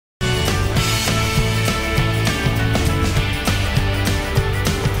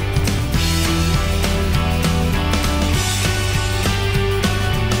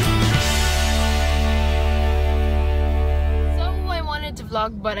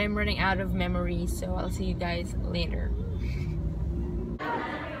but I'm running out of memory, so I'll see you guys later.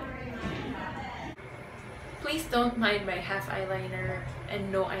 Please don't mind my half eyeliner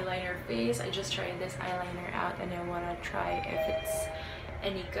and no eyeliner face. I just tried this eyeliner out and I want to try if it's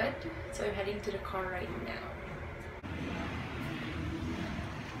any good. So I'm heading to the car right now.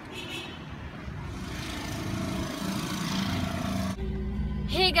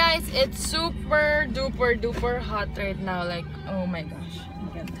 Hey guys, it's super duper hot right now. Like, oh my gosh, I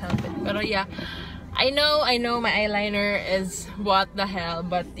can't help it. But yeah, I know my eyeliner is what the hell,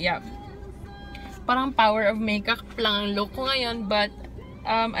 but yeah, parang power of makeup lang ang look ko ngayon. But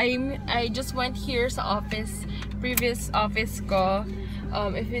I just went here sa office, previous office ko.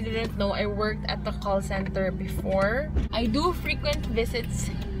 If you didn't know, I worked at the call center before. I do frequent visits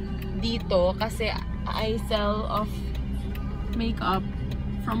dito kasi I sell off makeup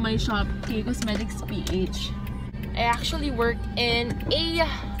from my shop, K Cosmetics PH. I actually work in a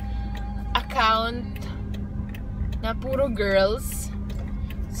account na puro girls.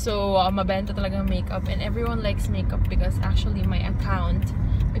 So, mabenta talaga makeup and everyone likes makeup because actually my account,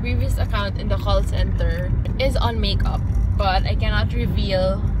 the previous account in the call center is on makeup. But I cannot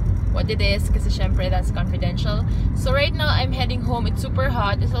reveal what it is kasi syempre that's confidential. So right now, I'm heading home. It's super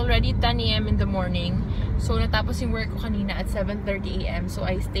hot. It's already 10 AM in the morning. So natapos yung work ko kanina at 7:30 AM. So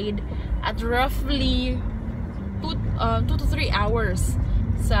I stayed at roughly 2 to 3 hours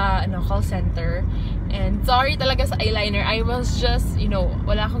sa call center. And sorry talaga sa eyeliner. I was just,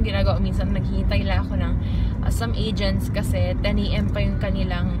 wala akong ginagawa. Minsan naghihintay lang ako ng some agents kasi 10 AM pa yung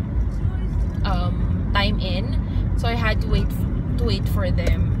kanilang time in. So I had to wait for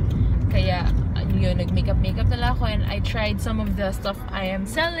them. Kaya yun, nag-makeup na lang ako and I tried some of the stuff I am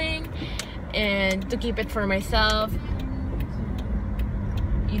selling and to keep it for myself.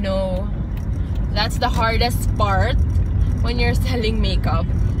 That's the hardest part when you're selling makeup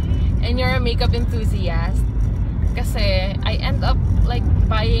and you're a makeup enthusiast. Kasi I end up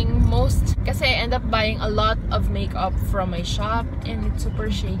buying a lot of makeup from my shop and it's super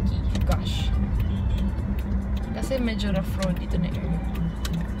shaky. Gosh. Kasi medyo rough road dito na area.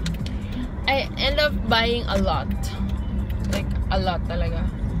 I end up buying a lot. Like, a lot talaga.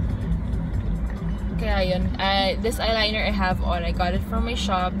 Kaya yun. This eyeliner I have on, I got it from my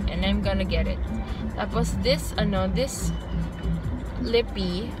shop and I'm gonna get it. Tapos this, this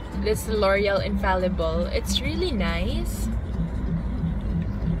lippy, this L'Oreal Infallible, it's really nice.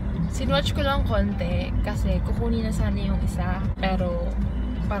 Sinwatch ko lang konti kasi kukunin na sana yung isa. Pero,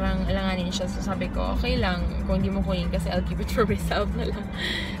 parang alanganin siya. So sabi ko, okay lang kung hindi mo kunin kasi I'll keep it for myself na lang.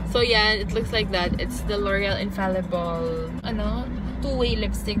 So yeah, it looks like that. It's the L'Oreal Infallible, two-way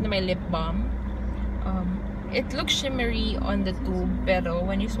lipstick na may lip balm. It looks shimmery on the tube, pero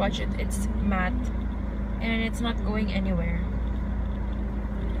when you swatch it, it's matte. And it's not going anywhere.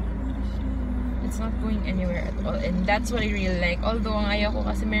 It's not going anywhere at all. And that's what I really like. Although, ang ayaw ko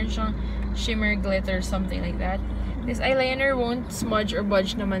kasi meron siyang shimmer glitter, something like that. This eyeliner won't smudge or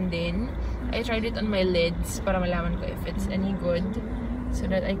budge naman din. I tried it on my lids para malaman ko if it's any good.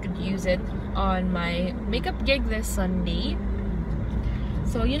 So that I could use it on my makeup gig this Sunday.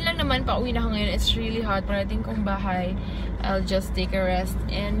 So, yun lang naman. Pauwi na ako ngayon. It's really hot. Parating kong bahay. I'll just take a rest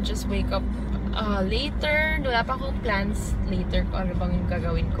and just wake up later. Wala pa akong plans later kung ano bang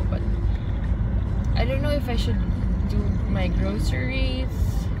gagawin ko. But, I don't know if I should do my groceries.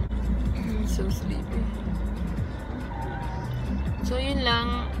 I'm so sleepy. So, yun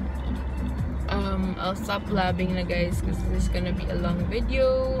lang. I'll stop blabbing na guys because this is gonna be a long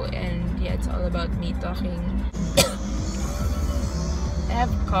video. And yeah, it's all about me talking. I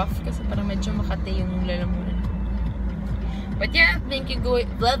have cough kasi parang medyo makate yung lalamunan ko. But yeah, thank you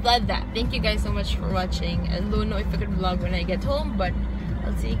Thank you guys so much for watching. I don't know if I could vlog when I get home, but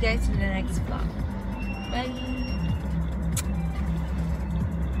I'll see you guys in the next vlog. Bye!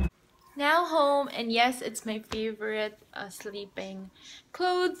 Now home, and yes, it's my favorite sleeping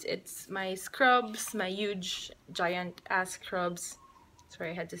clothes. It's my scrubs, my huge giant ass scrubs.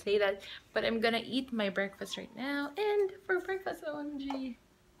 Sorry, I had to say that. But I'm gonna eat my breakfast right now. And for breakfast, OMG,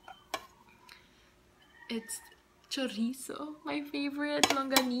 it's chorizo, my favorite,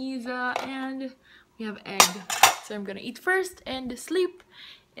 longaniza, and we have egg. So I'm gonna eat first and sleep.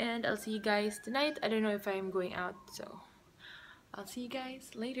 And I'll see you guys tonight. I don't know if I'm going out, so I'll see you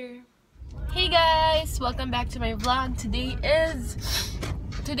guys later. Hey guys! Welcome back to my vlog. Today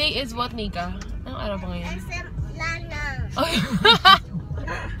is what, Nika? Anong araw ba ngayon? Oh,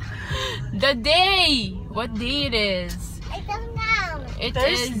 the day! What day it is? I don't know. It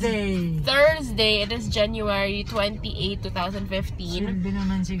Thursday. is Thursday. It is January 28, 2015.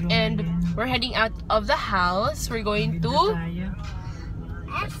 And we're heading out of the house. We're going to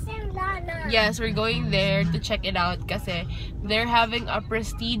Yes, we're going there to check it out kasi they're having a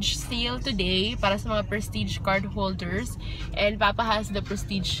prestige sale today para sa mga prestige card holders, and Papa has the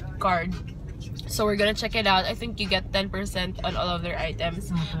prestige card. So we're gonna check it out. I think you get 10% on all of their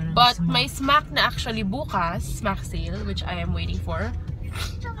items. But may smack na actually bukas, smack sale, which I am waiting for.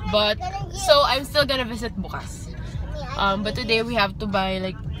 But so I'm still gonna visit bukas. But today we have to buy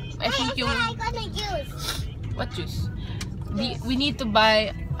like I think yung what juice? We need to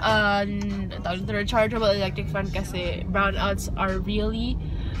buy the rechargeable electric fan kasi brownouts are really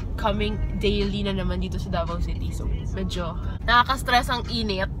coming daily na naman dito sa Davao City. So medyo nakaka-stress ang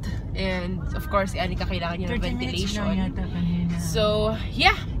init. And of course, Anika kailangan niya ng ventilation. So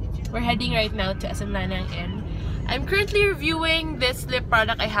yeah, we're heading right now to SM Lanang, and I'm currently reviewing this lip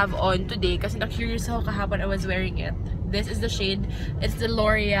product I have on today kasi na-curious ako kahapon I was wearing it. This is the shade. It's the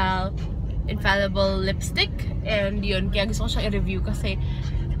L'Oreal Infallible Lipstick, and yun, kaya gusto ko siyang i-review kasi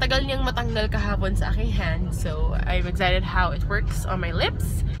tagal niyang matanggal kahapon sa aking hand. So I'm excited how it works on my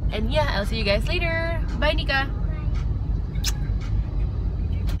lips. And yeah, I'll see you guys later. Bye, Nika!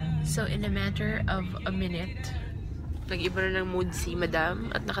 So in a matter of a minute, nag-iba na ng mood si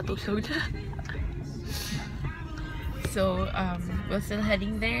Madam at nakatulog na. So we're still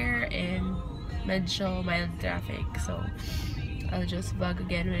heading there and medyo mild traffic. So I'll just vlog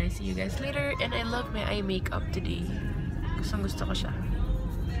again when I see you guys later. And I love my eye makeup today. Gusto ko siya.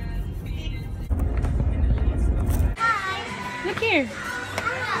 Look here!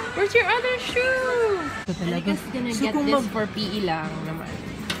 Where's your other shoe? I guess gonna get this for PE lang naman.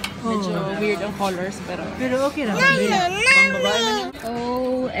 Medyo weird ang colors pero okay lang.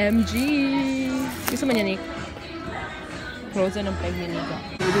 OMG! Gusto mo niya, Nick? Frozen ang peg ni Nika.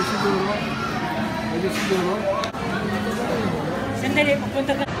 Pwede siguro. Sandali,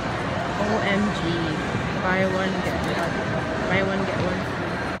 pupunta ka. OMG. Buy one, get one. Buy one, get one.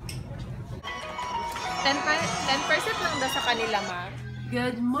 10% lang daw sa kanila, ma.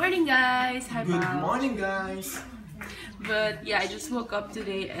 Good morning, guys! Hi, Good morning, guys! But yeah, I just woke up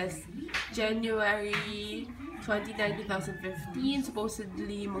today as January 29, 2015.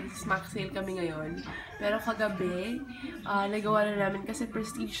 Supposedly, mag-smack sale kami ngayon. Pero kagabi, nagawa na namin kasi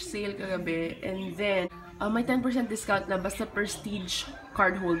prestige sale kagabi. And then, may 10% discount na basta prestige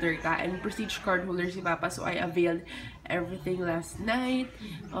card holder ka. And prestige card holder si Papa. So I availed everything last night.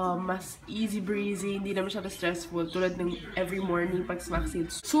 Mas easy breezy. Hindi naman siya stressful. Tulad ng every morning pag smack sale.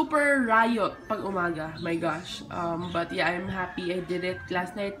 Super riot pag umaga. My gosh. But yeah, I'm happy I did it.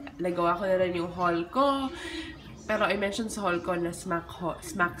 Last night, nagawa ko na rin yung haul ko. Pero I mentioned sa haul ko na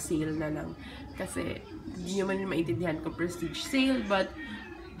smack sale na lang. Kasi hindi naman maintindihan ko prestige sale. But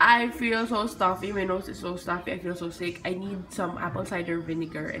I feel so stuffy. My nose is so stuffy. I feel so sick. I need some apple cider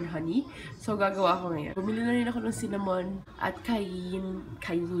vinegar and honey. So, gagawa ko ngayon. Bumili na rin ako ng cinnamon at cayenne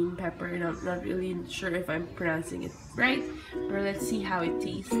pepper. And I'm not really sure if I'm pronouncing it right. But let's see how it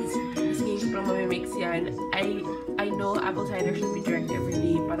tastes. Kasi ngayon sobrang mamimix yan. I know apple cider should be drank every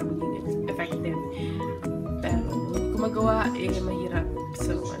day para maging effective. Pero, kung magawa, mahirap.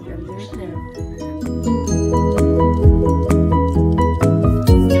 So, I'm gonna do it now.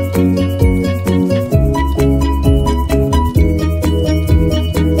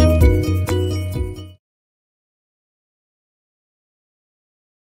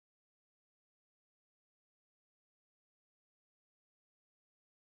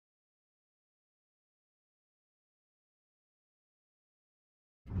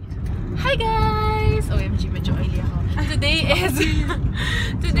 Hi guys! OMG, medyo oily ako. Today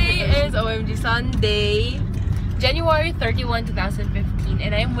is OMG Sunday, January 31, 2015,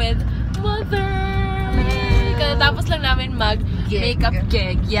 and I'm with Mother! Katapos lang namin mag-makeup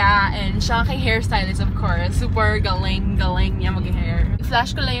gig. Yeah, and siya aking hairstylist, of course. Super galing niya mag-hair.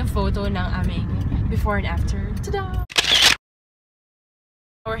 Flash ko lang yung photo ng aming before and after. Tada!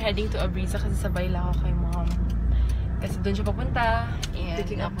 We're heading to Abrisa kasi sabay lang ako kay Mom. Kasi doon siya papunta. And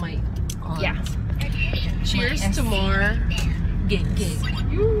picking up my aunt. Yeah. Cheers to more gigs.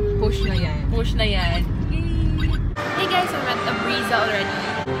 Push na yan. Push na yan. Hey guys, I'm at Abrisa already.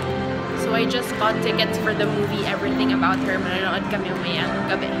 So I just bought tickets for the movie Everything About Her. Manonood kami umayang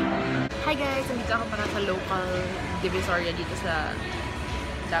gabi. Hi guys, nandito ako para sa local divisoria dito sa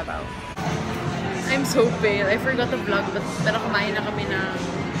Davao. I'm so pale. I forgot to vlog, pero kumain na kami ng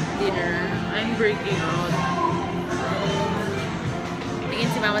dinner. I'm breaking out. Tingin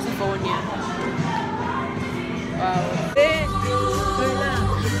si Mama sa phone niya. Wow.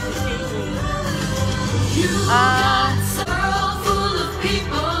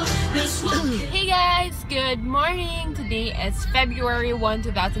 Hey guys, good morning. Today is February 1,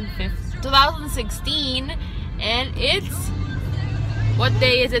 2016, and it's what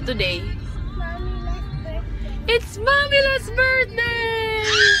day is it today? It's Mamila's birthday!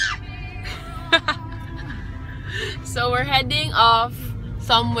 So we're heading off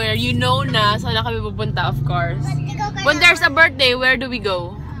somewhere. You know na, saan na kami pupunta, of course. When there's a birthday, where do we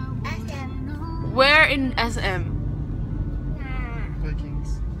go? SM. Where in SM?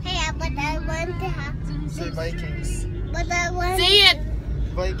 Vikings. Hey, but I want to have Say Vikings. But I want Say it!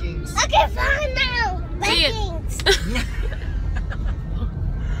 Vikings. Okay, fine now. Say it. Vikings.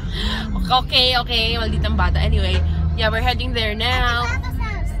 Okay, malditang bata. Anyway, yeah, we're heading there now. Papa's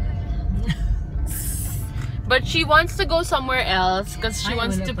house. But she wants to go somewhere else because she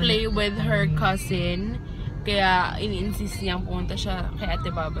wants to play with her cousin. Kaya ini-insist niyang pumunta siya kay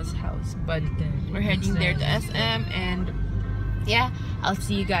Ate Baba's house. But we're heading there to SM and yeah, I'll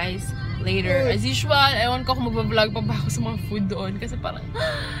see you guys later. As usual, ewan ko kung magbablog pa ba ako sa mga food doon kasi parang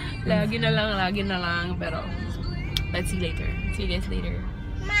lagi na lang. Pero let's see later. See you guys later.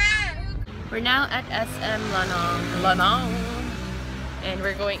 We're now at SM Lanong. And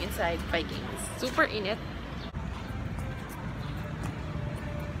we're going inside Vikings. Super init.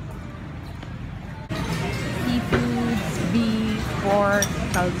 Seafoods, beef, pork,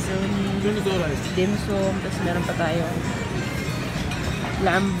 calzone, dim sum, tapos meron pa tayo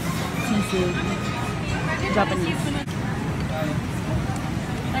lamb, sisig, Japanese.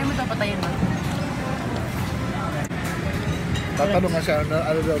 Tayo mo ito patayin mo. Tatanong nga siya,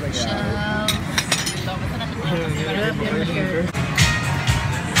 ano daw nangyari?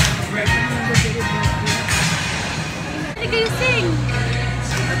 You sing!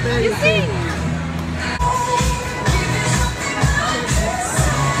 You sing!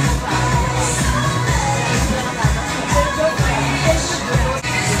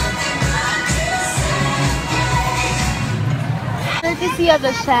 To see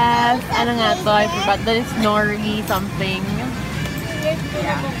the chef, ano nga to, I forgot, that is nori something.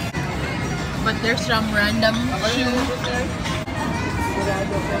 Yeah. But there's some random shoe.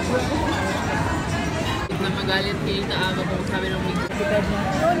 Na magalit kayo na aga kung sabi ng mga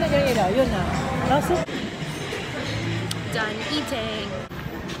yun na. Done eating.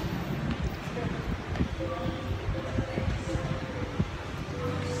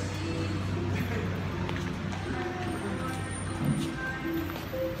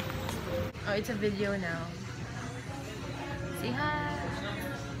 Oh, it's a video now. Say hi.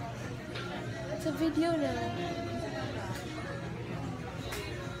 It's a video now.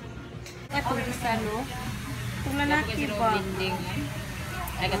 Eto, isa, no? Kung lalaki pa.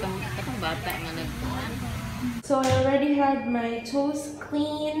 Ay, katong bata nga nag... So, I already had my toes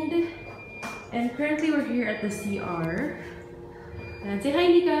cleaned. And currently, we're here at the CR. And say hi,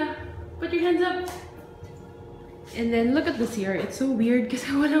 Nika. Put your hands up. And then, look at the CR. It's so weird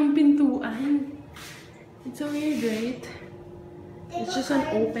kasi walang pintuan. It's so weird, right? It's just an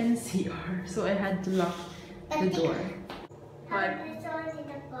open CR. So, I had to lock the door. What?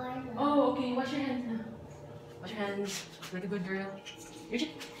 Oh, okay. Wash your hands now. Wash your hands like a good girl. Reach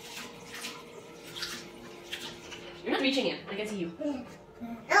it. You're not reaching it. I can see you.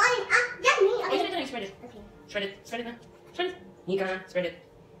 Get me. Okay, spread it. Okay. Spread it. Spread it now. Spread it. Nika, spread it.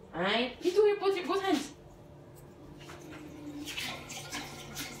 Alright. You do your both hands.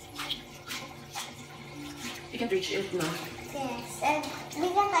 You can reach it now. Yes.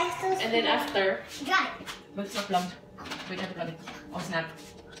 Because I still And then after, dry. but it's not plugged. Wait, I have to plug it. Oh, snap.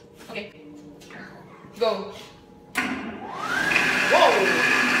 Okay. Go. Whoa!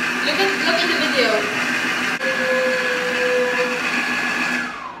 Look at the video.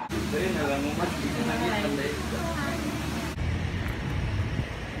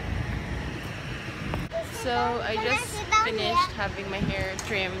 So, I just finished having my hair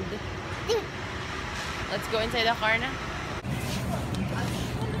trimmed. Let's go inside the car na.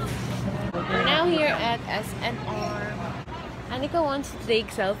 We're now here at SNR. Anika wants to take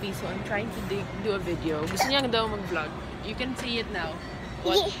selfies, so I'm trying to do a video. Gusto niya daw mag-vlog. You can see it now.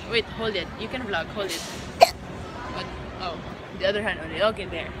 What? Wait, hold it. You can vlog. Hold it. What? Oh, the other hand only. Okay,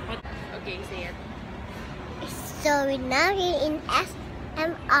 there. What? Okay, say it. So we're now here in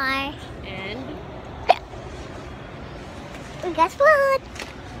SMR. And Guess what?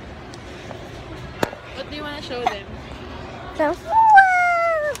 what do you want to show them? Some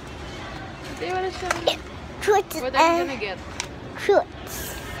food. What do you want to show them? Fruits What are you and gonna get?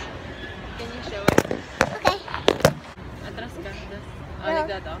 fruits. Can you show it? Okay. Atras ka. Oh, like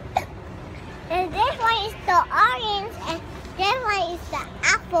that, oh. And this one is the orange and this one is the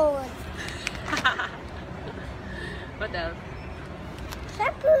apple. What else?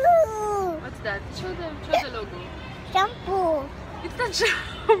 Shampoo. What's that? Show them. Show the logo. Shampoo. It's not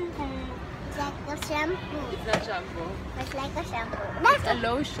shampoo. It's like a shampoo. It's not shampoo. It's like a shampoo. It's a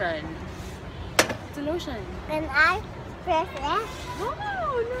lotion. It's a lotion. Can I press it? No,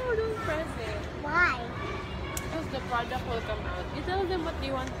 don't press it. Why? Because the product will come out. You tell them what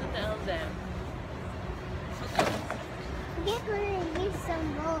you want to tell them. Get me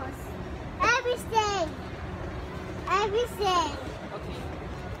some balls. Everything. Everything. Okay.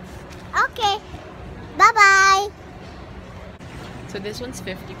 Okay. Bye-bye. So this one's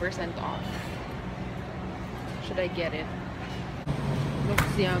 50% off. Should I get it?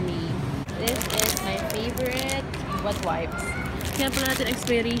 Looks yummy. This is my favorite wet wipes. Kaya pala natin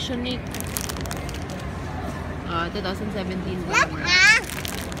expiration date. 2017 Look, lang.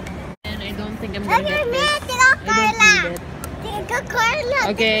 And I don't think I'm Look gonna at get me, this. Tito I don't Karla. need it. Tito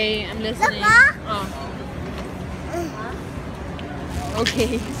Karla. Okay, I'm listening. Look, Oh.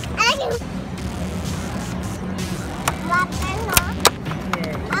 Okay. What?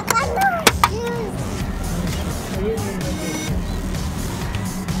 Yeah. Shoes. Ayun.